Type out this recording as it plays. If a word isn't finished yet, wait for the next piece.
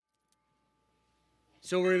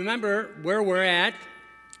So remember where we're at,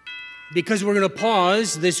 because we're going to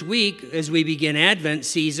pause this week as we begin Advent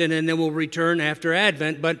season, and then we'll return after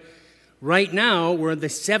Advent. But right now, we're in the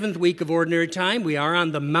 7th week of Ordinary Time. We are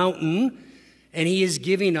on the mountain, and he is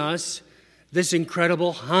giving us this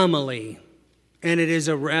incredible homily. And it is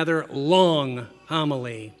a rather long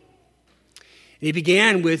homily. He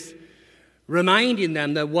began with reminding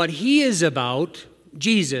them that what he is about,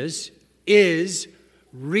 Jesus, is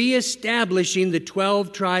reestablishing the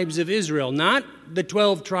 12 tribes of Israel. Not the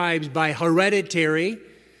 12 tribes by hereditary,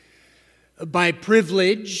 by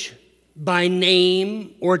privilege, by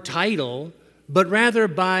name or title, but rather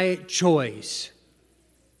by choice.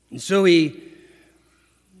 And so he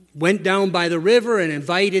went down by the river and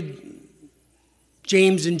invited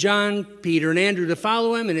James and John, Peter and Andrew to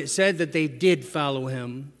follow him, and it said that they did follow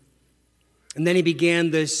him. And then he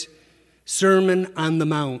began this Sermon on the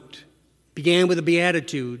Mount. Began with the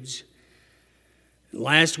Beatitudes.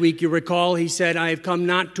 Last week, you recall, he said, I have come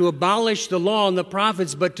not to abolish the law and the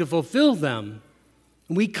prophets, but to fulfill them.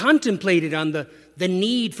 And we contemplated on the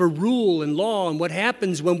need for rule and law and what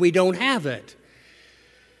happens when we don't have it.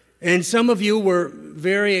 And some of you were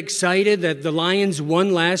very excited that the Lions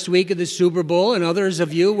won last week of the Super Bowl, and others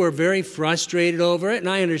of you were very frustrated over it, and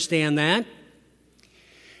I understand that.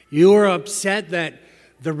 You were upset that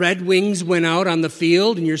the Red Wings went out on the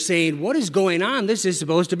field, and you're saying, what is going on? This is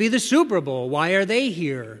supposed to be the Super Bowl. Why are they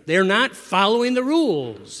here? They're not following the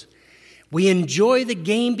rules. We enjoy the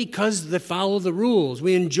game because they follow the rules.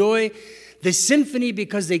 We enjoy the symphony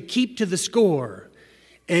because they keep to the score.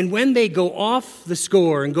 And when they go off the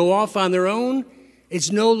score and go off on their own,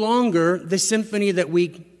 it's no longer the symphony that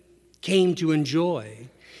we came to enjoy.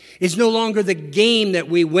 It's no longer the game that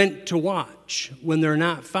we went to watch when they're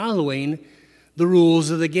not following the rules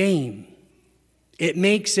of the game. It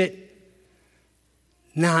makes it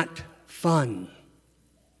not fun.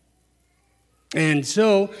 And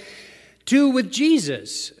so, too, with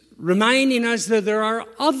Jesus, reminding us that there are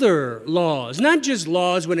other laws, not just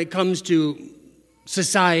laws when it comes to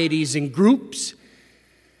societies and groups,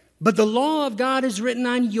 but the law of God is written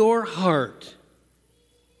on your heart.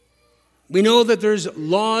 We know that there's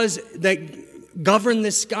laws that govern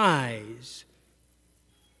the skies.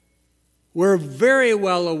 We're very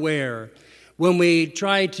well aware when we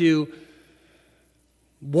try to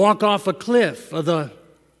walk off a cliff of the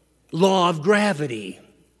law of gravity.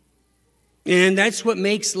 And that's what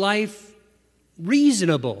makes life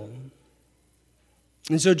reasonable.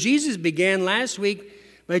 And so Jesus began last week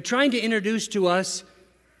by trying to introduce to us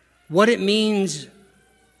what it means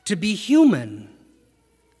to be human.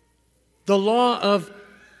 The law of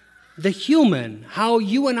the human, how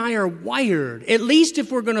you and I are wired, at least if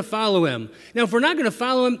we're going to follow him. Now, if we're not going to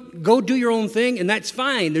follow him, go do your own thing, and that's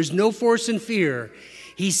fine. There's no force and fear.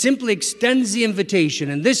 He simply extends the invitation,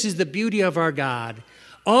 and this is the beauty of our God,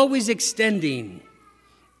 always extending.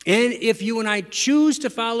 And if you and I choose to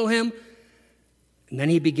follow him, and then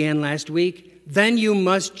he began last week, then you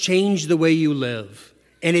must change the way you live.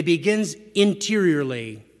 And it begins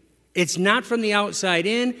interiorly. It's not from the outside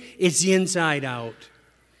in, it's the inside out.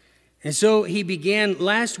 And so he began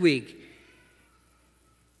last week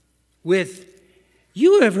with,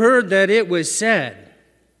 you have heard that it was said,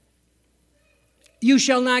 you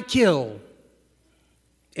shall not kill.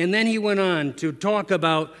 And then he went on to talk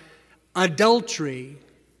about adultery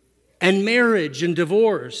and marriage and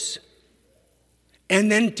divorce,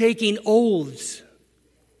 and then taking oaths.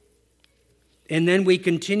 And then we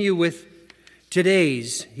continue with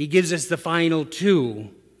today's. He gives us the final two.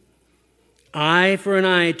 Eye for an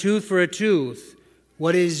eye, tooth for a tooth.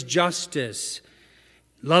 What is justice?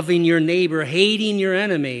 Loving your neighbor, hating your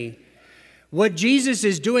enemy. What Jesus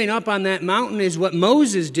is doing up on that mountain is what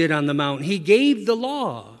Moses did on the mountain. He gave the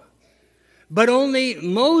law. But only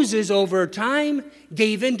Moses, over time,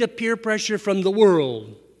 gave in to peer pressure from the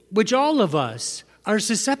world, which all of us are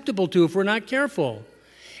susceptible to if we're not careful.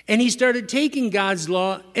 And he started taking God's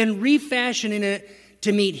law and refashioning it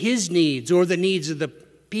to meet his needs or the needs of the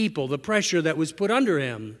people, the pressure that was put under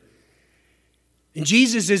him. And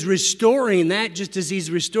Jesus is restoring that just as he's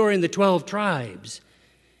restoring the 12 tribes.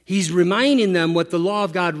 He's reminding them what the law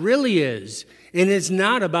of God really is. And it's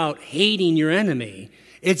not about hating your enemy.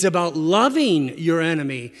 It's about loving your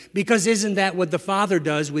enemy. Because isn't that what the Father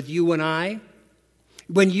does with you and I?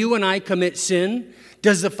 When you and I commit sin,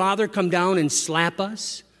 does the Father come down and slap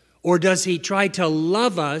us? Or does he try to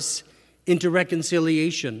love us into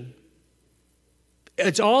reconciliation?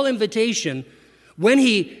 It's all invitation. When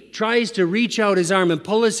he tries to reach out his arm and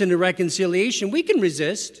pull us into reconciliation, we can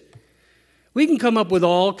resist. We can come up with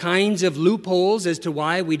all kinds of loopholes as to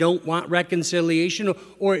why we don't want reconciliation,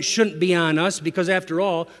 or it shouldn't be on us because, after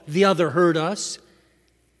all, the other hurt us.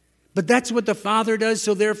 But that's what the Father does.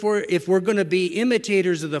 So therefore, if we're going to be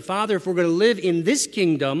imitators of the Father, if we're going to live in this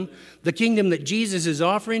kingdom, the kingdom that Jesus is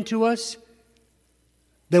offering to us,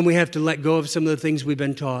 then we have to let go of some of the things we've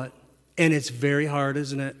been taught. And it's very hard,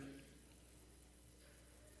 isn't it?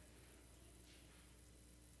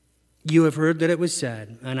 You have heard that it was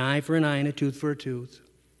said, an eye for an eye and a tooth for a tooth.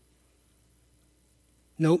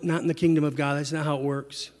 Nope, not in the kingdom of God. That's not how it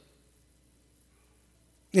works.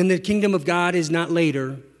 And the kingdom of God is not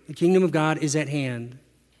later. The kingdom of God is at hand.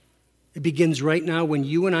 It begins right now when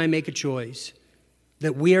you and I make a choice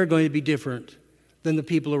that we are going to be different than the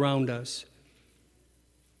people around us.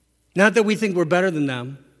 Not that we think we're better than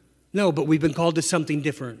them. No, but we've been called to something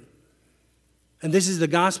different. And this is the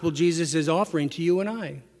gospel Jesus is offering to you and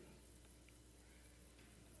I.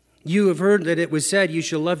 You have heard that it was said, you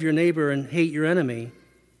shall love your neighbor and hate your enemy.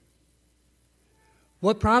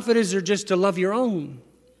 What profit is there just to love your own?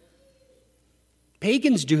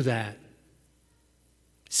 Pagans do that.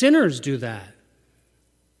 Sinners do that.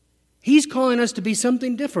 He's calling us to be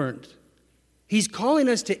something different. He's calling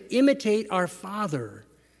us to imitate our Father,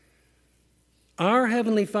 our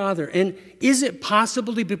Heavenly Father. And is it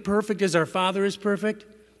possible to be perfect as our Father is perfect?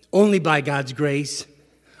 Only by God's grace.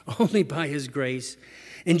 Only by His grace.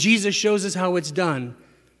 And Jesus shows us how it's done.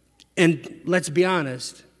 And let's be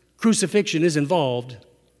honest, crucifixion is involved.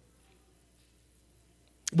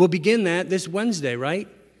 We'll begin that this Wednesday, right?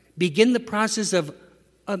 Begin the process of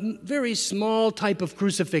a very small type of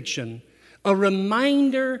crucifixion. A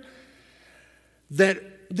reminder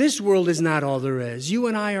that this world is not all there is. You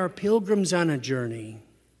and I are pilgrims on a journey.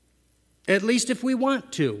 At least if we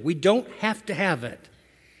want to. We don't have to have it.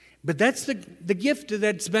 But that's the gift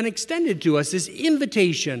that's been extended to us, this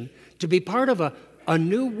invitation to be part of a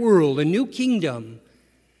new world, a new kingdom.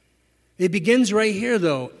 It begins right here,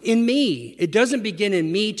 though, in me. It doesn't begin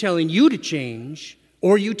in me telling you to change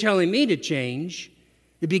or you telling me to change.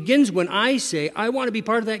 It begins when I say, I want to be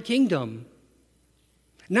part of that kingdom.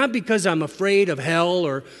 Not because I'm afraid of hell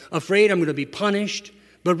or afraid I'm going to be punished,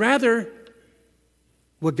 but rather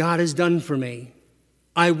what God has done for me.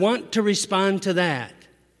 I want to respond to that.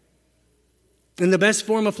 And the best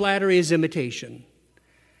form of flattery is imitation.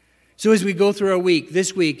 So as we go through our week,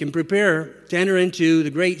 this week, and prepare to enter into the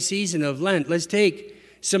great season of Lent, let's take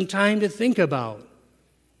some time to think about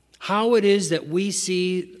how it is that we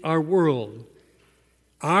see our world.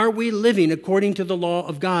 Are we living according to the law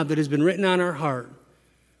of God that has been written on our heart?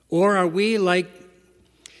 Or are we like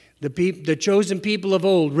the chosen people of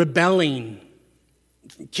old, rebelling,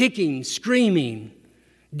 kicking, screaming,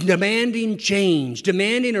 demanding change,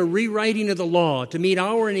 demanding a rewriting of the law to meet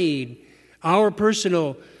our need, our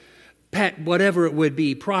personal pet, whatever it would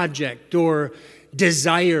be, project or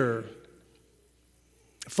desire,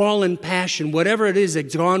 fallen passion, whatever it is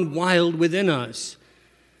that's gone wild within us.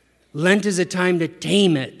 Lent is a time to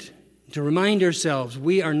tame it, to remind ourselves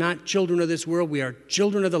we are not children of this world, we are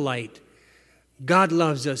children of the light. God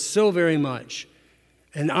loves us so very much,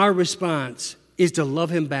 and our response is to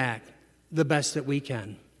love Him back the best that we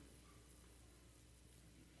can.